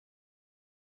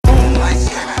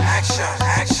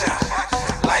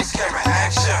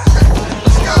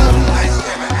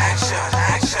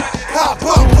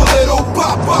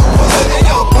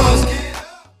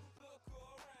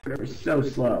so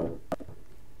slow.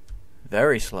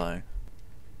 Very slow.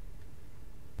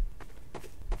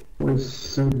 It was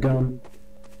so dumb.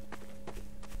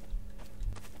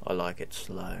 I like it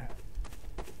slow.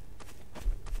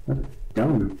 That's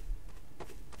dumb.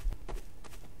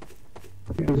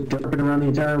 It was jumping around the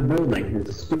entire building.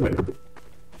 It's stupid.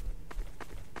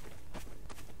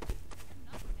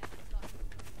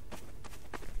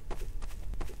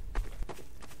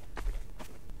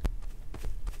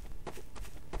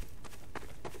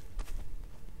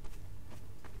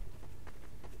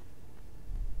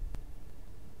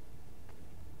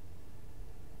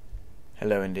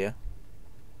 Hello, India.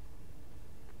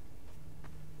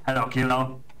 Hello,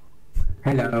 kiddo.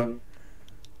 Hello.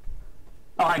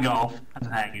 Oh, I golf. I'm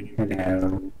just hanging.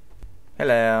 Hello.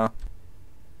 Hello.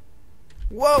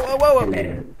 Whoa, whoa, whoa, whoa!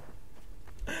 Hello.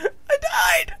 I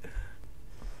died!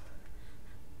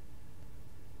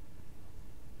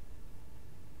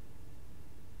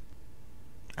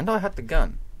 And I had the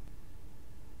gun.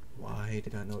 Why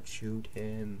did I not shoot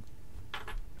him?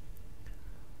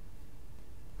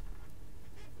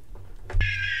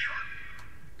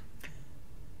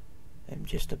 I'm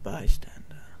just a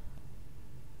bystander.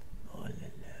 All alone.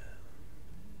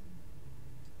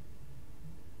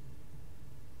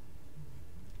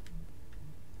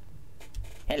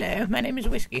 Hello, my name is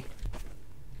Whiskey.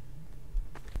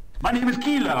 My name is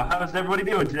Kilo. How's everybody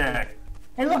doing today?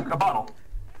 Hey, look, a bottle.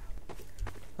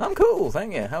 I'm cool,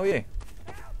 thank you. How are you?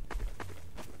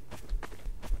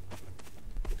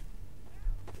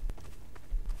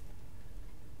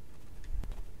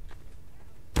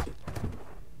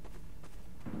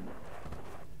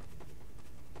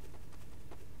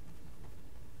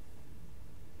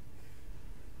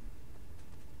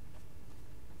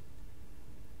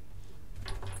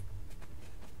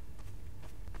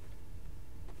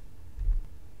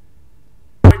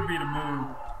 Wait for me to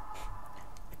move.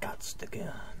 Got the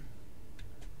gun.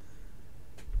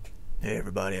 Hey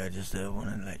everybody, I just want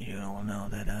to let you all know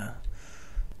that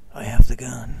I have the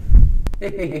gun.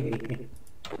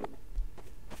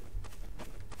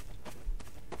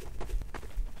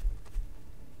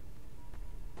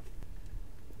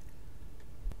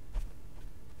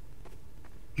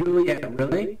 Juliet,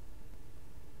 really?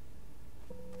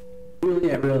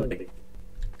 Juliet, really?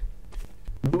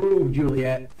 Move,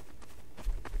 Juliet.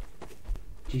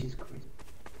 Jesus Christ.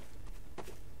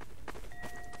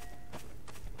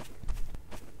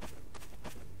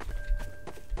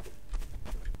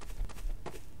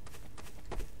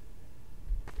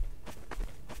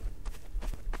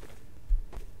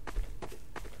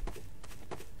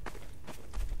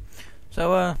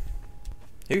 So,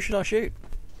 who should I shoot?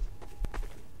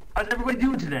 How's everybody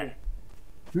doing today?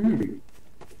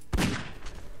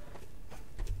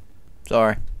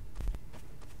 Sorry.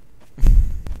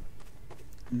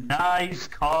 Nice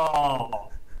call.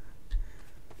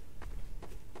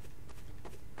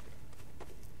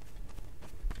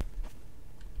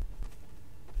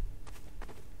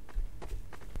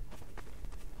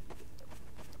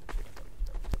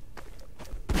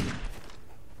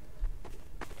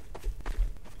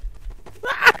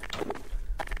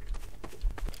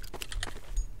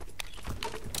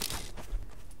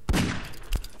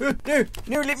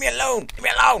 No, leave me alone! Leave me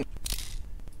alone!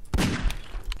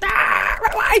 Ah,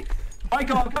 run away!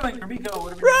 Michael, I'm coming. Or Miko,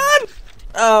 whatever. Run!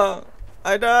 Oh,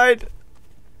 I died.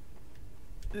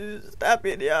 You stabbed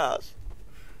me in the ass.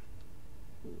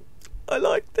 I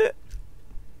liked it.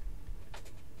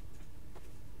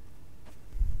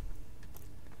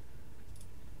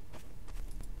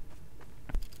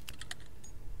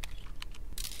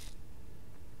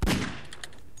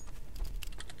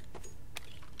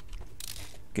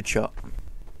 Good shot.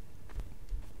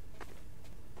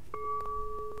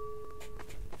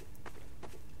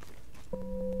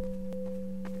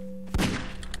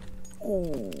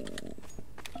 Ooh.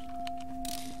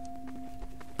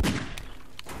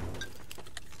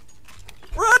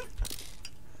 Run!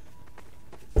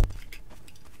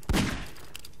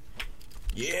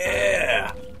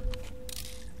 Yeah!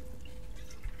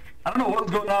 I don't know what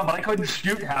was going on, but I couldn't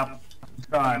shoot half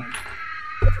the time.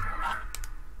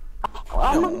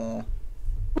 No.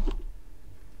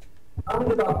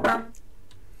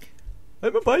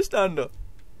 I'm a bystander.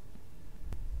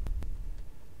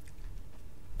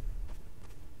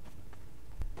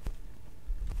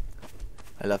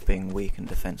 I love being weak and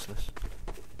defenseless.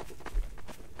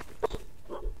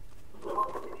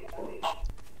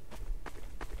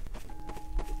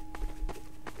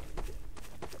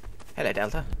 Hello,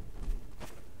 Delta.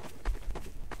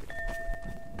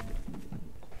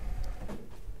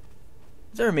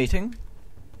 Is there a meeting?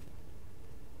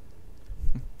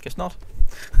 Guess not.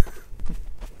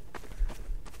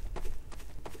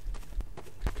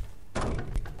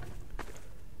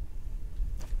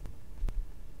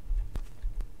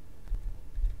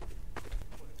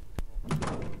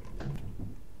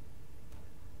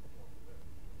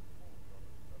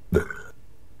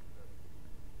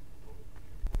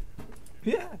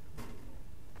 Yeah.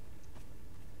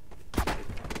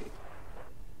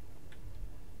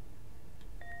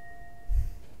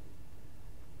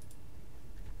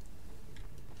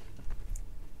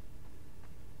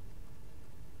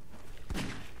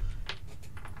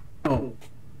 Oh,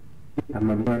 I'm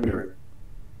a murderer.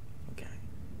 Okay.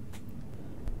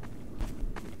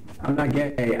 I'm not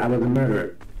gay, I was a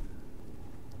murderer.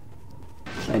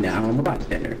 And now I'm a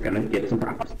bystander, gonna get some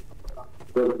props.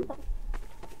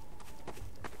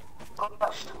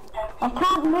 I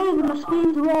can't move and the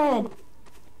screen's red.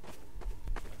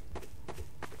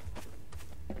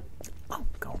 I'm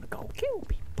gonna go kill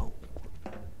people.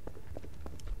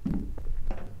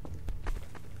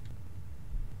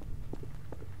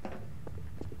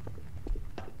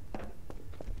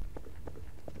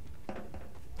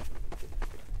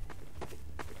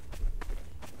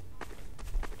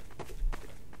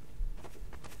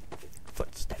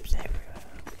 Footsteps everywhere.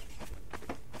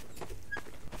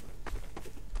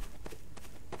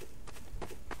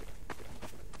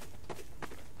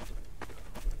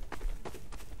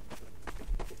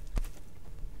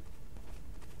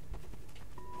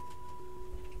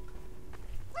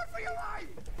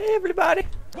 Hey, everybody!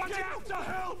 Watch out! The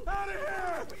hell out of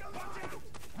here!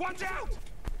 Watch out!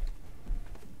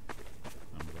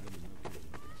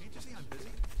 Can't you see I'm busy?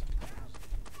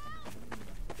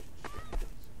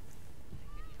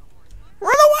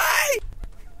 Run away!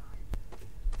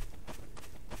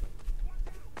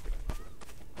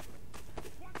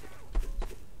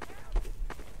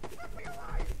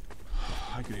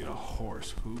 I could eat a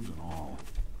horse, hooves and all.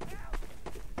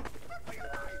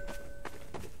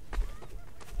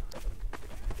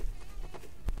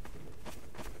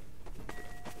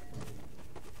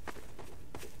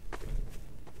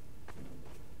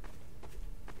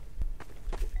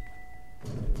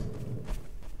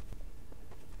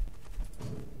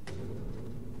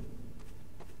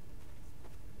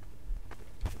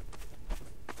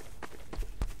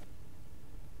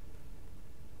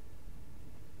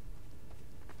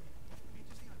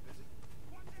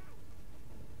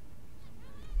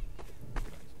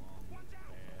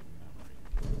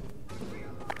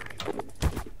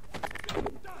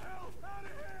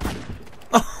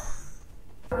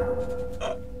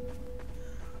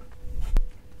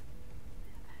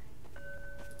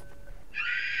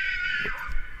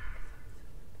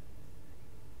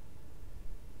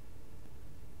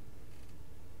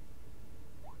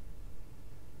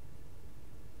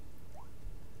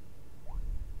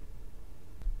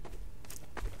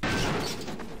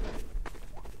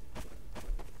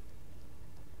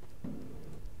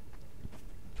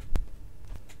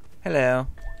 Hello.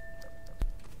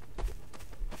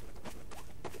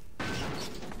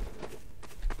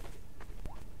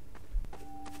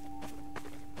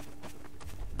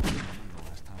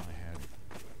 Last time I had,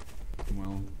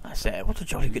 well, I said, what a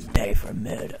jolly good day for a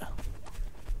murder.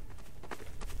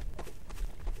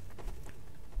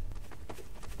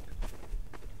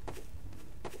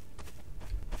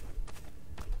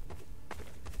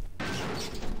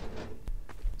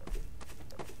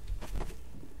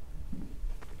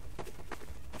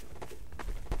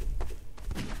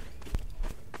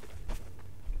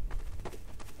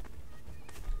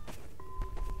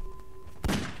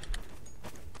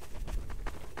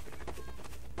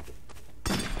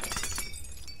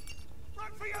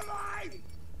 run for your life!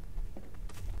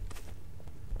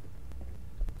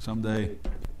 Someday,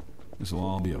 this will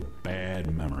all be a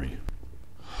bad memory.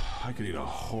 I could eat a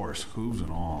horse, hooves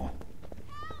and all.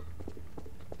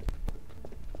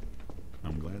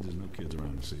 I'm glad there's no kids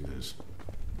around to see this.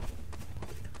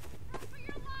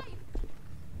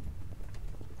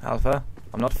 Alpha,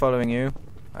 I'm not following you.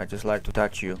 I just like to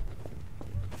touch you.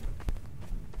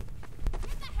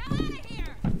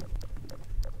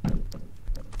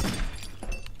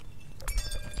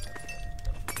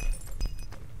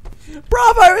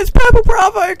 Bravo! It's Purple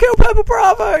Bravo! Kill Purple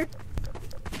Bravo!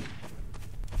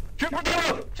 Shoot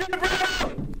Bravo! Shoot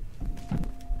Bravo!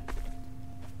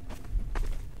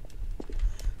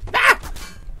 Ah!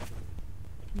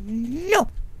 No!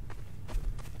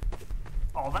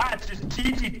 Oh, that's just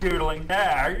cheesy doodling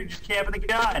there. You're just camping the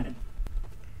gun.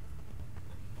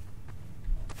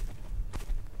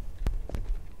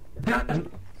 Gun.